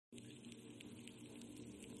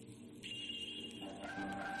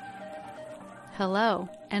Hello,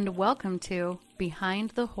 and welcome to Behind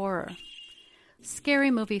the Horror. Scary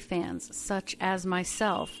movie fans, such as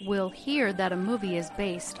myself, will hear that a movie is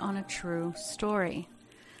based on a true story.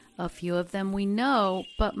 A few of them we know,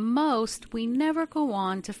 but most we never go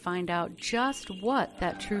on to find out just what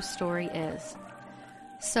that true story is.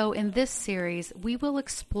 So in this series, we will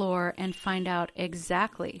explore and find out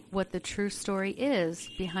exactly what the true story is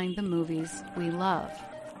behind the movies we love.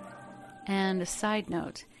 And a side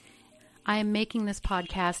note, I am making this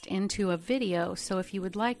podcast into a video, so if you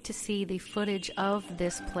would like to see the footage of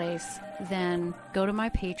this place, then go to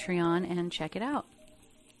my Patreon and check it out.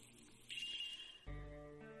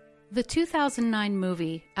 The 2009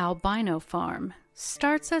 movie Albino Farm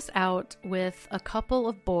starts us out with a couple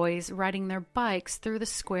of boys riding their bikes through the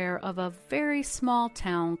square of a very small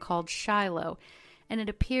town called Shiloh, and it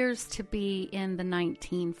appears to be in the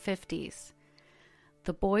 1950s.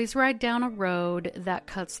 The boys ride down a road that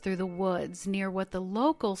cuts through the woods near what the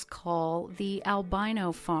locals call the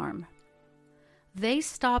Albino Farm. They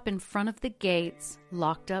stop in front of the gates,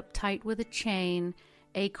 locked up tight with a chain,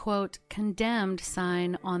 a, quote, condemned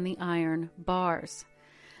sign on the iron bars.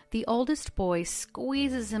 The oldest boy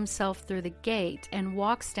squeezes himself through the gate and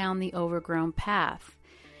walks down the overgrown path.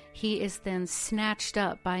 He is then snatched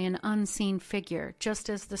up by an unseen figure, just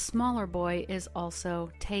as the smaller boy is also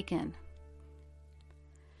taken.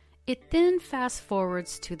 It then fast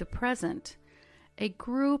forwards to the present. A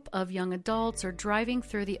group of young adults are driving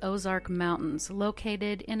through the Ozark Mountains,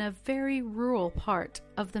 located in a very rural part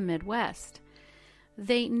of the Midwest.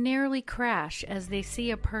 They nearly crash as they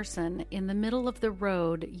see a person in the middle of the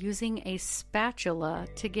road using a spatula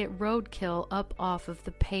to get roadkill up off of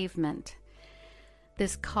the pavement.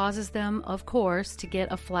 This causes them, of course, to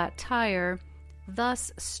get a flat tire,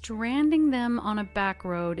 thus stranding them on a back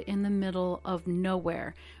road in the middle of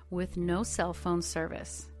nowhere with no cell phone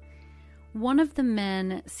service. One of the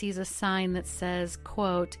men sees a sign that says,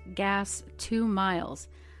 quote, gas 2 miles.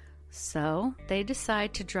 So they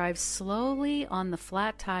decide to drive slowly on the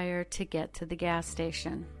flat tire to get to the gas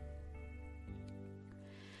station.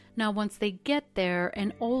 Now, once they get there,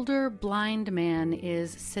 an older blind man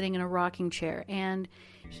is sitting in a rocking chair, and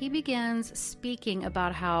he begins speaking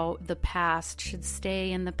about how the past should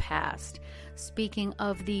stay in the past, speaking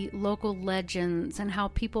of the local legends and how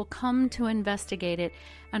people come to investigate it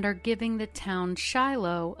and are giving the town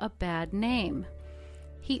Shiloh a bad name.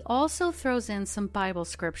 He also throws in some Bible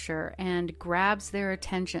scripture and grabs their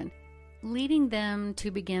attention, leading them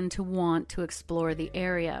to begin to want to explore the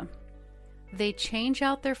area. They change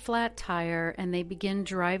out their flat tire and they begin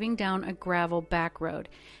driving down a gravel back road,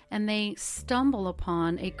 and they stumble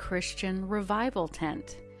upon a Christian revival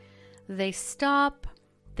tent. They stop,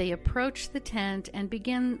 they approach the tent and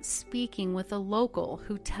begin speaking with a local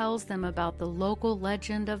who tells them about the local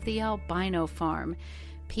legend of the Albino Farm,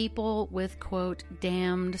 people with, quote,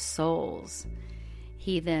 damned souls.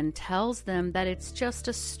 He then tells them that it's just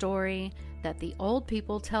a story that the old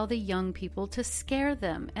people tell the young people to scare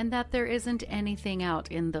them, and that there isn't anything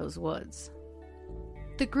out in those woods.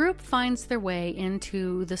 The group finds their way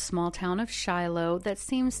into the small town of Shiloh that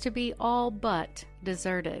seems to be all but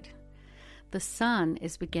deserted. The sun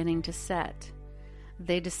is beginning to set.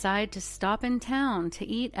 They decide to stop in town to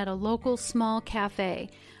eat at a local small cafe,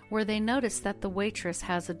 where they notice that the waitress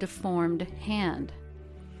has a deformed hand.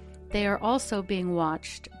 They are also being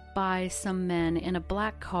watched by some men in a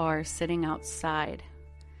black car sitting outside.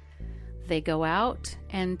 They go out,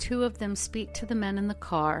 and 2 of them speak to the men in the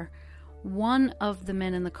car, one of the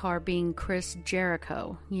men in the car being Chris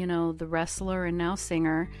Jericho, the wrestler and now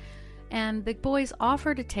singer, and the boys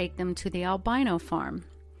offer to take them to the Albino Farm.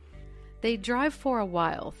 They drive for a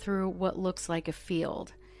while through what looks like a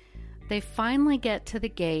field. They finally get to the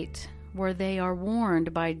gate, where they are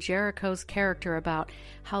warned by Jericho's character about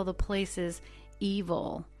how the place is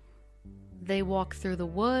evil. They walk through the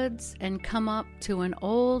woods and come up to an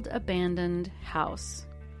old abandoned house.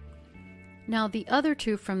 Now, the other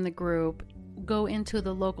 2 from the group go into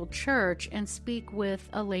the local church and speak with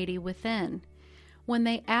a lady within. When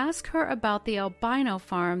they ask her about the Albino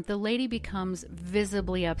Farm, the lady becomes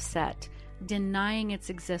visibly upset, denying its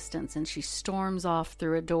existence, and she storms off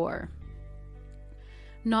through a door.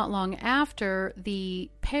 Not long after, the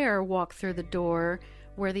pair walk through the door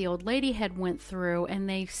where the old lady had went through, and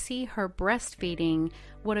they see her breastfeeding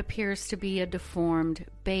what appears to be a deformed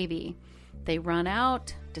baby. They run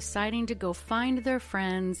out, deciding to go find their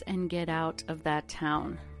friends and get out of that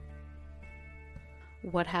town.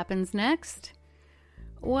 What happens next?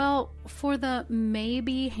 Well, for the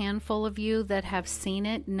maybe handful of you that have seen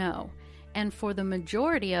it, no. And for the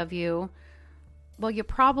majority of you, well, you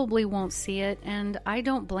probably won't see it, and I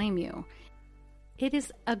don't blame you. It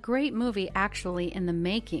is a great movie actually in the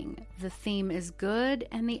making. The theme is good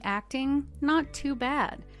and the acting not too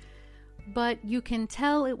bad. But you can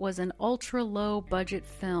tell it was an ultra-low budget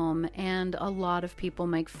film and a lot of people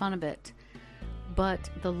make fun of it. But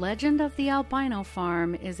the legend of the albino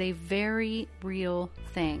farm is a very real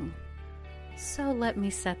thing. So let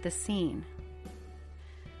me set the scene.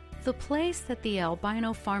 The place that the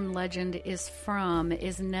albino farm legend is from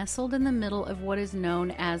is nestled in the middle of what is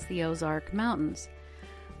known as the Ozark Mountains.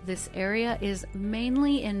 This area is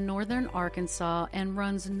mainly in northern Arkansas and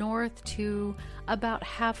runs north to about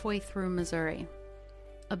halfway through Missouri.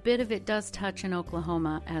 A bit of it does touch in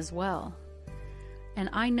Oklahoma as well.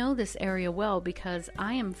 And I know this area well because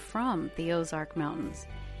I am from the Ozark Mountains.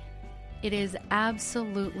 It is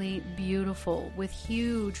absolutely beautiful with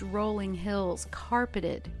huge rolling hills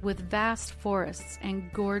carpeted with vast forests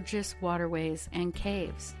and gorgeous waterways and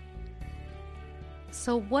caves.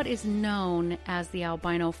 So what is known as the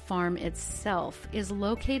albino farm itself is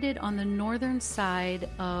located on the northern side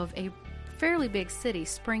of a fairly big city,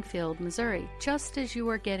 Springfield, Missouri, just as you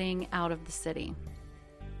are getting out of the city.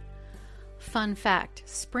 Fun fact,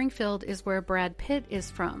 Springfield is where Brad Pitt is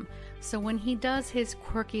from, so when he does his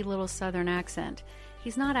quirky little southern accent,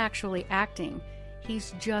 he's not actually acting,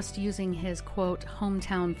 he's just using his, quote,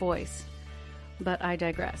 hometown voice. But I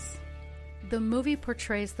digress. The movie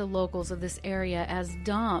portrays the locals of this area as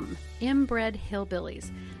dumb, inbred hillbillies,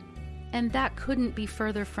 and that couldn't be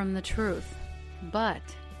further from the truth. But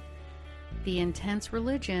the intense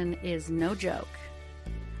religion is no joke.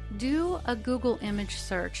 Do a Google image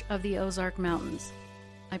search of the Ozark Mountains.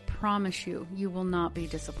 I promise you, you will not be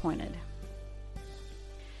disappointed.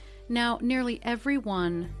 Now, nearly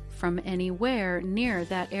everyone from anywhere near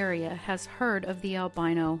that area has heard of the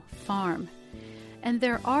albino farm. And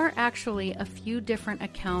there are actually a few different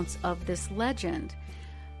accounts of this legend.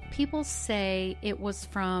 People say it was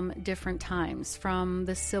from different times, from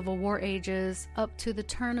the Civil War ages up to the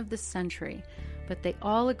turn of the century, but they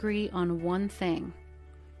all agree on one thing.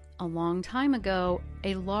 A long time ago,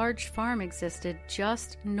 a large farm existed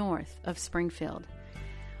just north of Springfield.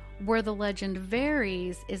 Where the legend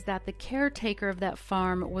varies is that the caretaker of that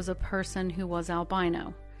farm was a person who was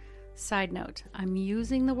albino. Side note, I'm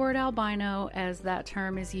using the word albino as that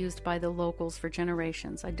term is used by the locals for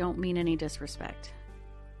generations. I don't mean any disrespect.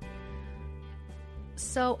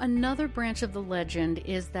 So another branch of the legend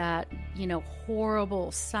is that,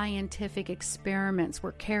 horrible scientific experiments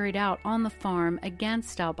were carried out on the farm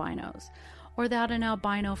against albinos, or that an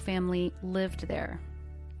albino family lived there.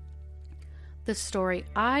 The story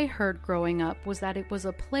I heard growing up was that it was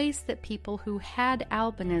a place that people who had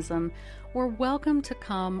albinism were welcome to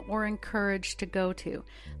come or encouraged to go to,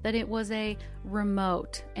 that it was a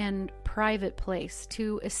remote and private place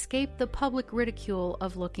to escape the public ridicule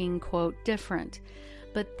of looking, quote, different.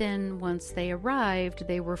 But then once they arrived,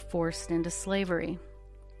 they were forced into slavery.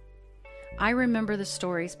 I remember the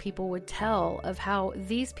stories people would tell of how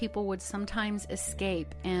these people would sometimes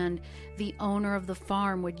escape and the owner of the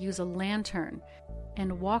farm would use a lantern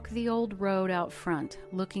and walk the old road out front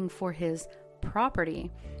looking for his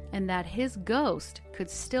property, and that his ghost could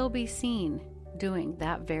still be seen doing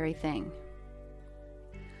that very thing.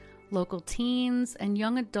 Local teens and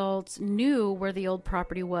young adults knew where the old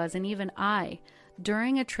property was, and even I,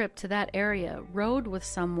 during a trip to that area, rode with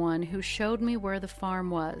someone who showed me where the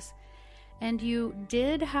farm was. And you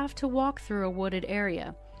did have to walk through a wooded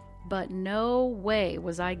area, but no way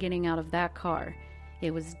was I getting out of that car.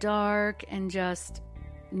 It was dark and just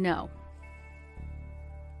no.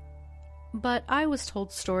 But I was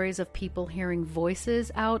told stories of people hearing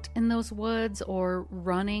voices out in those woods or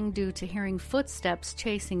running due to hearing footsteps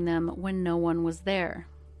chasing them when no one was there.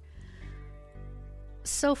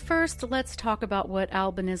 So first, let's talk about what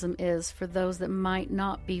albinism is for those that might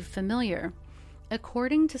not be familiar.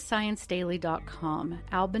 According to ScienceDaily.com,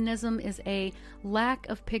 albinism is a lack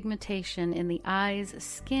of pigmentation in the eyes,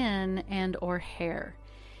 skin, and or hair.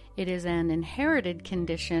 It is an inherited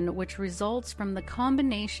condition which results from the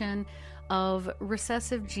combination of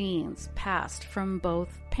recessive genes passed from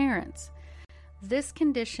both parents. This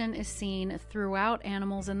condition is seen throughout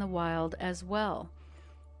animals in the wild as well.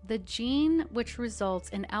 The gene which results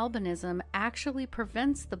in albinism actually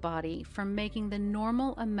prevents the body from making the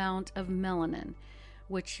normal amount of melanin,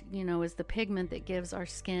 which, is the pigment that gives our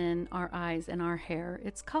skin, our eyes, and our hair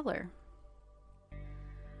its color.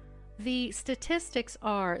 The statistics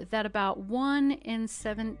are that about 1 in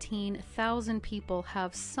 17,000 people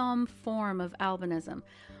have some form of albinism,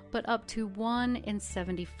 but up to 1 in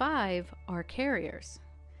 75 are carriers.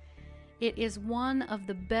 It is one of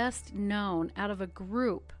the best known out of a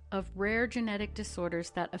group of rare genetic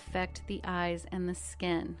disorders that affect the eyes and the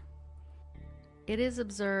skin. It is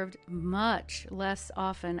observed much less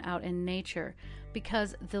often out in nature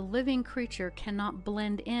because the living creature cannot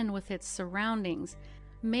blend in with its surroundings,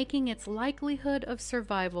 making its likelihood of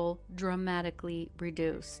survival dramatically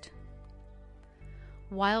reduced.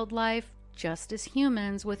 Wildlife, just as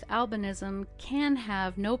humans with albinism, can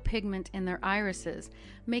have no pigment in their irises,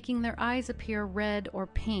 making their eyes appear red or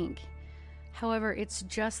pink. However, it's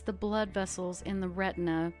just the blood vessels in the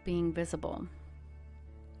retina being visible.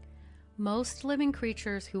 Most living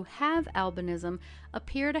creatures who have albinism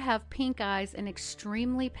appear to have pink eyes and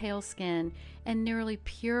extremely pale skin and nearly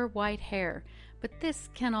pure white hair, but this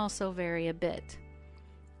can also vary a bit.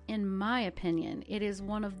 In my opinion, it is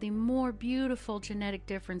one of the more beautiful genetic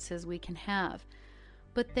differences we can have,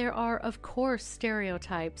 but there are, of course,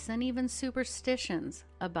 stereotypes and even superstitions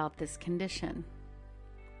about this condition.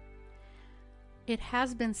 It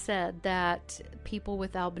has been said that people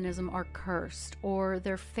with albinism are cursed, or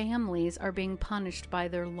their families are being punished by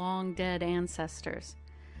their long-dead ancestors.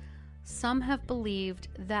 Some have believed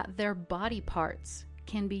that their body parts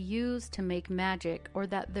can be used to make magic, or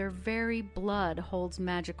that their very blood holds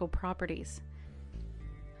magical properties.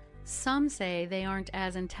 Some say they aren't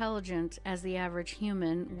as intelligent as the average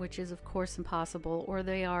human, which is of course impossible, or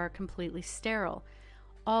they are completely sterile,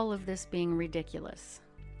 all of this being ridiculous.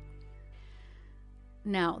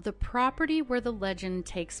 Now, the property where the legend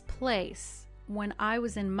takes place, when I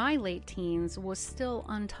was in my late teens, was still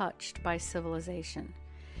untouched by civilization.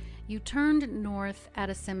 You turned north at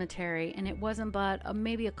a cemetery, and it wasn't but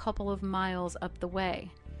maybe a couple of miles up the way.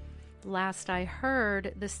 Last I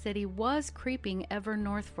heard, the city was creeping ever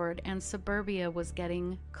northward, and suburbia was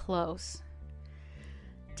getting close.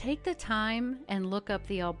 Take the time and look up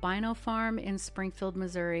the Albino Farm in Springfield,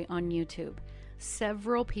 Missouri on YouTube.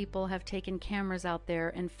 Several people have taken cameras out there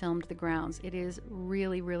and filmed the grounds. It is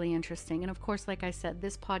really, really interesting. And of course, like I said,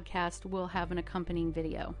 this podcast will have an accompanying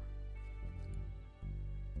video.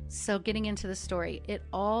 So getting into the story, it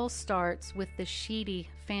all starts with the Sheedy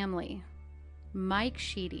family. Mike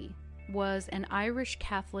Sheedy was an Irish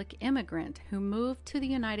Catholic immigrant who moved to the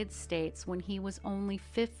United States when he was only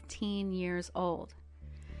 15 years old.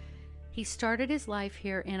 He started his life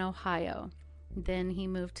here in Ohio. Then he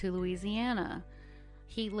moved to Louisiana.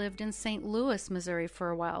 He lived in St. Louis, Missouri for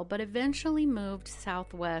a while, but eventually moved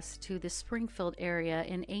southwest to the Springfield area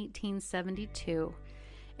in 1872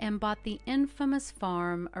 and bought the infamous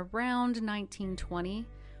farm around 1920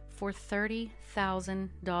 for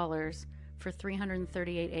 $30,000 for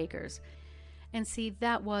 338 acres. And see,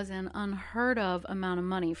 that was an unheard of amount of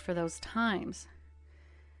money for those times.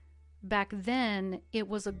 Back then, it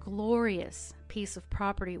was a glorious piece of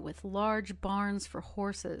property with large barns for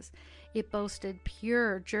horses. It boasted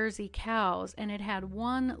pure Jersey cows, and it had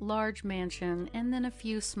one large mansion and then a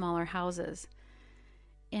few smaller houses.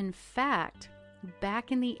 In fact,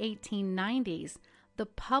 back in the 1890s, the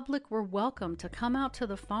public were welcome to come out to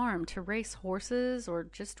the farm to race horses or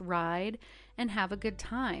just ride and have a good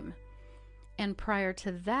time. And prior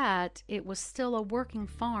to that, it was still a working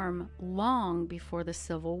farm long before the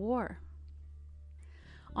Civil War.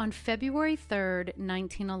 On February 3rd,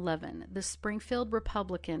 1911, the Springfield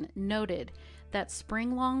Republican noted that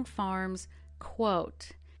Springlong Farms,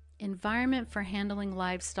 quote, environment for handling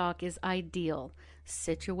livestock is ideal,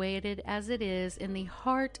 situated as it is in the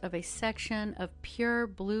heart of a section of pure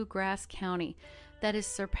bluegrass county that is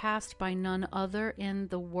surpassed by none other in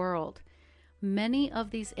the world. Many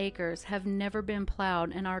of these acres have never been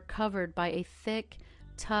plowed and are covered by a thick,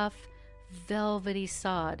 tough, velvety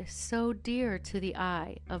sod so dear to the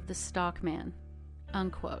eye of the stockman,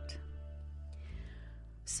 unquote.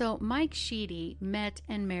 So Mike Sheedy met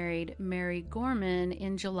and married Mary Gorman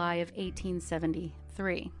in July of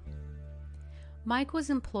 1873. Mike was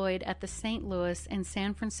employed at the St. Louis and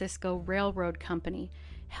San Francisco Railroad Company,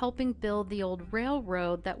 helping build the old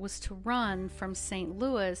railroad that was to run from St.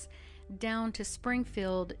 Louis down to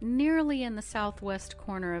Springfield, nearly in the southwest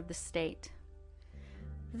corner of the state.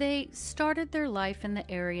 They started their life in the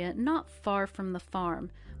area not far from the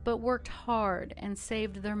farm, but worked hard and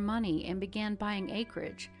saved their money and began buying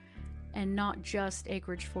acreage, and not just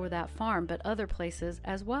acreage for that farm, but other places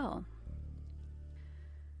as well.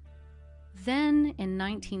 Then, in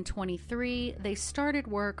 1923, they started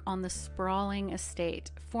work on the sprawling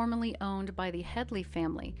estate, formerly owned by the Headley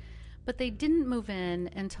family, but they didn't move in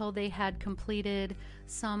until they had completed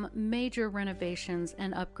some major renovations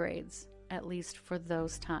and upgrades, at least for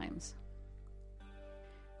those times.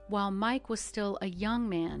 While Mike was still a young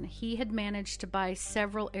man, he had managed to buy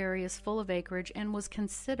several areas full of acreage and was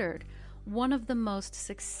considered one of the most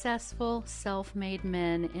successful self-made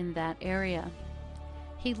men in that area.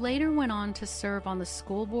 He later went on to serve on the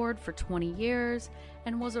school board for 20 years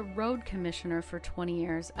and was a road commissioner for 20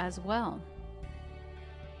 years as well.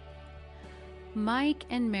 Mike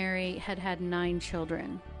and Mary had had 9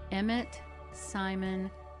 children: Emmett,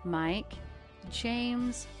 Simon, Mike,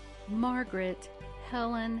 James, Margaret,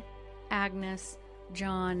 Helen, Agnes,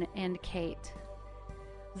 John, and Kate.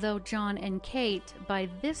 Though John and Kate by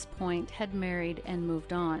this point had married and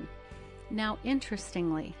moved on. Now,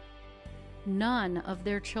 interestingly, none of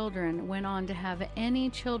their children went on to have any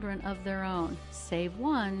children of their own, save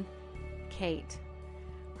one, Kate.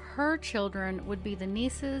 Her children would be the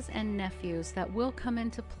nieces and nephews that will come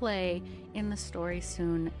into play in the story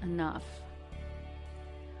soon enough.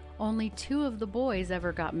 Only 2 of the boys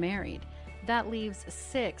ever got married. That leaves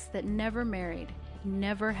 6 that never married,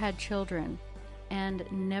 never had children, and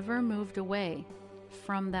never moved away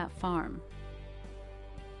from that farm.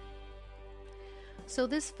 So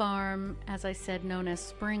this farm, as I said, known as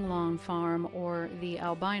Spring Lawn Farm or the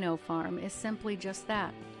Albino Farm, is simply just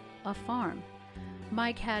that, a farm.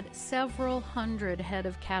 Mike had several hundred head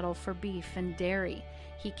of cattle for beef and dairy.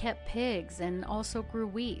 He kept pigs and also grew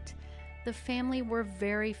wheat. The family were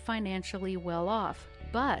very financially well off,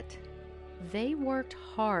 but they worked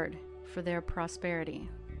hard for their prosperity.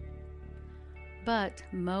 But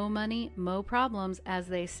mo money, mo problems, as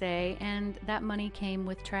they say, and that money came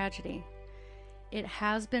with tragedy. It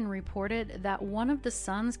has been reported that one of the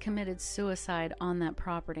sons committed suicide on that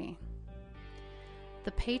property.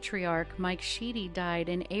 The patriarch, Mike Sheedy, died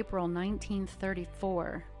in April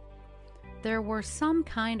 1934. There were some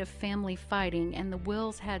kind of family fighting, and the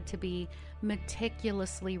wills had to be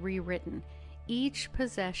meticulously rewritten, each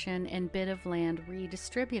possession and bit of land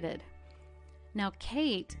redistributed. Now,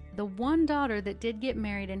 Kate, the one daughter that did get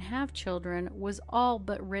married and have children, was all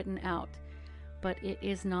but written out, but it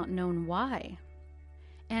is not known why.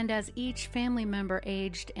 And as each family member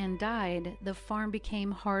aged and died, the farm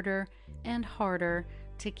became harder and harder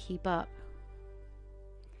to keep up.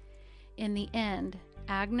 In the end,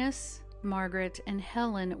 Agnes, Margaret, and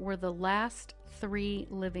Helen were the last 3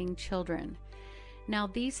 living children. Now,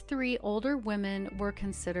 these 3 older women were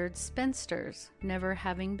considered spinsters, never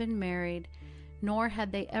having been married, nor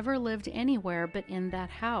had they ever lived anywhere but in that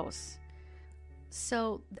house.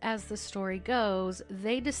 So, as the story goes,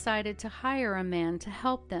 they decided to hire a man to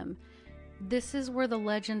help them. This is where the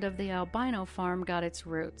legend of the Albino Farm got its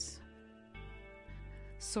roots.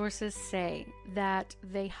 Sources say that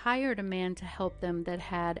they hired a man to help them that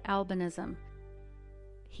had albinism.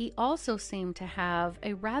 He also seemed to have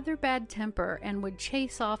a rather bad temper and would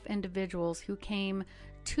chase off individuals who came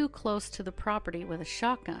too close to the property with a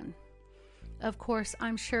shotgun. Of course,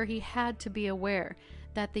 I'm sure he had to be aware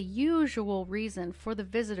that the usual reason for the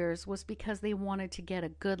visitors was because they wanted to get a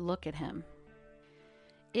good look at him.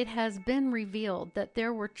 It has been revealed that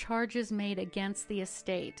there were charges made against the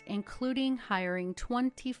estate, including hiring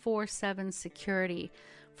 24/7 security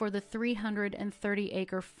for the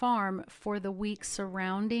 330-acre farm for the week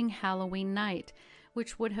surrounding Halloween night,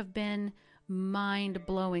 which would have been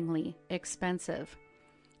mind-blowingly expensive.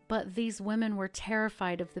 But these women were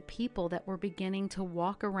terrified of the people that were beginning to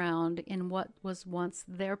walk around in what was once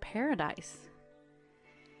their paradise.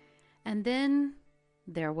 And then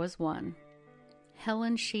there was one.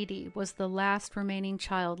 Helen Sheedy was the last remaining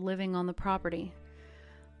child living on the property.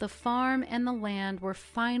 The farm and the land were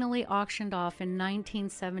finally auctioned off in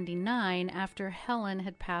 1979 after Helen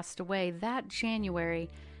had passed away that January,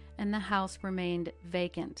 and the house remained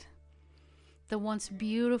vacant. The once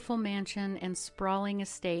beautiful mansion and sprawling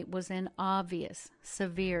estate was in obvious,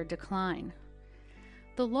 severe decline.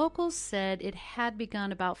 The locals said it had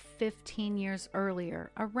begun about 15 years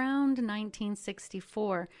earlier, around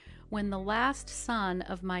 1964, when the last son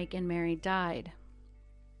of Mike and Mary died.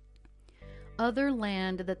 Other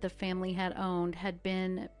land that the family had owned had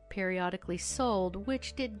been periodically sold,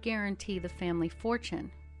 which did guarantee the family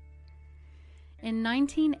fortune. In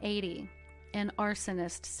 1980, an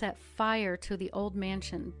arsonist set fire to the old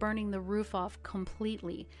mansion, burning the roof off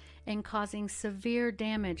completely and causing severe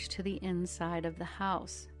damage to the inside of the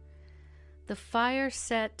house. The fire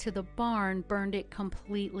set to the barn burned it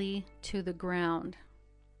completely to the ground.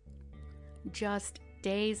 Just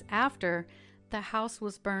days after, the house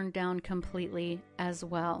was burned down completely as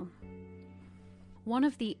well. One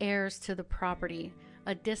of the heirs to the property,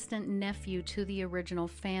 a distant nephew to the original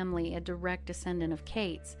family, a direct descendant of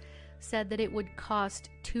Kate's, said that it would cost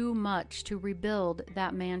too much to rebuild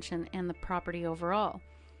that mansion and the property overall.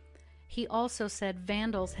 He also said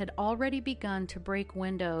vandals had already begun to break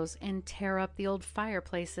windows and tear up the old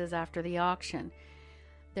fireplaces after the auction.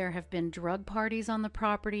 There have been drug parties on the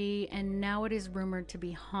property, and now it is rumored to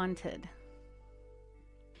be haunted.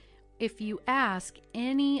 If you ask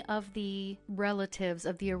any of the relatives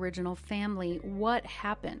of the original family what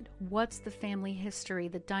happened, what's the family history,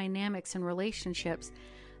 the dynamics and relationships,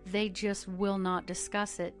 they just will not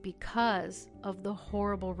discuss it because of the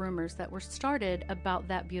horrible rumors that were started about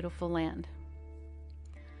that beautiful land.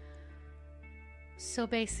 So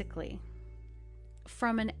basically,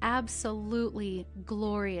 from an absolutely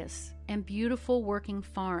glorious and beautiful working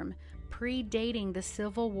farm predating the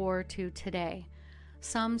Civil War to today,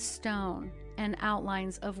 some stone and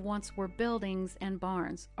outlines of once were buildings and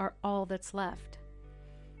barns are all that's left.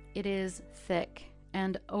 It is thick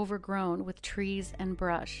and overgrown with trees and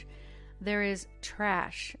brush. There is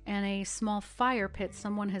trash and a small fire pit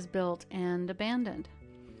someone has built and abandoned.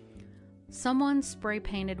 Someone spray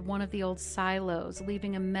painted one of the old silos,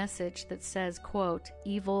 leaving a message that says, quote,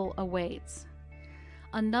 "Evil awaits."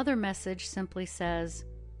 Another message simply says,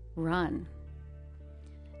 "Run."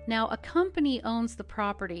 Now, a company owns the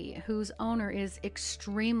property whose owner is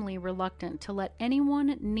extremely reluctant to let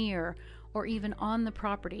anyone near or even on the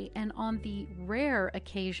property, and on the rare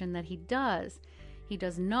occasion that he does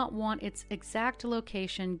not want its exact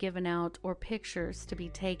location given out or pictures to be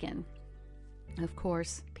taken. Of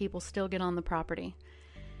course, people still get on the property.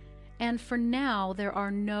 And for now, there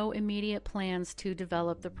are no immediate plans to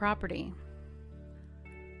develop the property.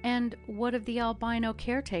 And what of the albino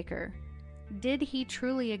caretaker? Did he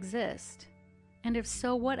truly exist? And if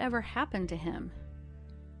so, whatever happened to him?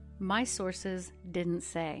 My sources didn't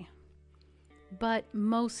say. But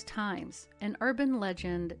most times, an urban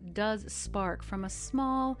legend does spark from a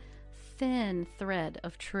small, thin thread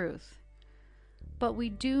of truth. But we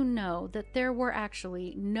do know that there were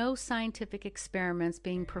actually no scientific experiments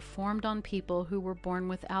being performed on people who were born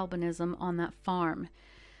with albinism on that farm.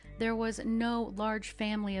 There was no large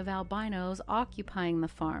family of albinos occupying the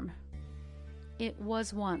farm. It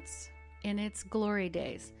was once, in its glory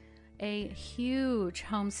days, a huge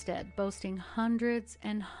homestead boasting hundreds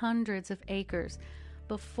and hundreds of acres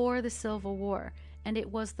before the Civil War, and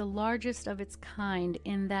it was the largest of its kind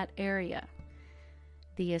in that area.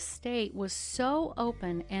 The estate was so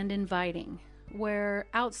open and inviting, where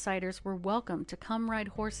outsiders were welcome to come ride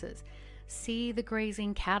horses, see the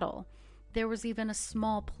grazing cattle. There was even a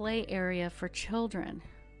small play area for children.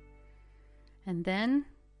 And then,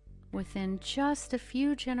 within just a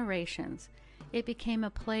few generations, it became a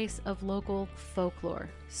place of local folklore,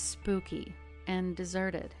 spooky and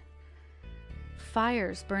deserted.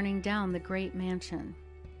 Fires burning down the great mansion.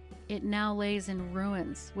 It now lays in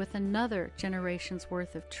ruins with another generation's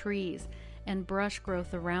worth of trees and brush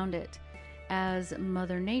growth around it, as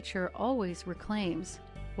Mother Nature always reclaims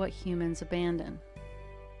what humans abandon.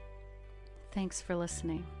 Thanks for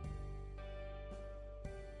listening.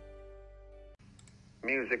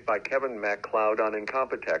 Music by Kevin MacLeod on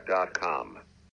Incompetech.com.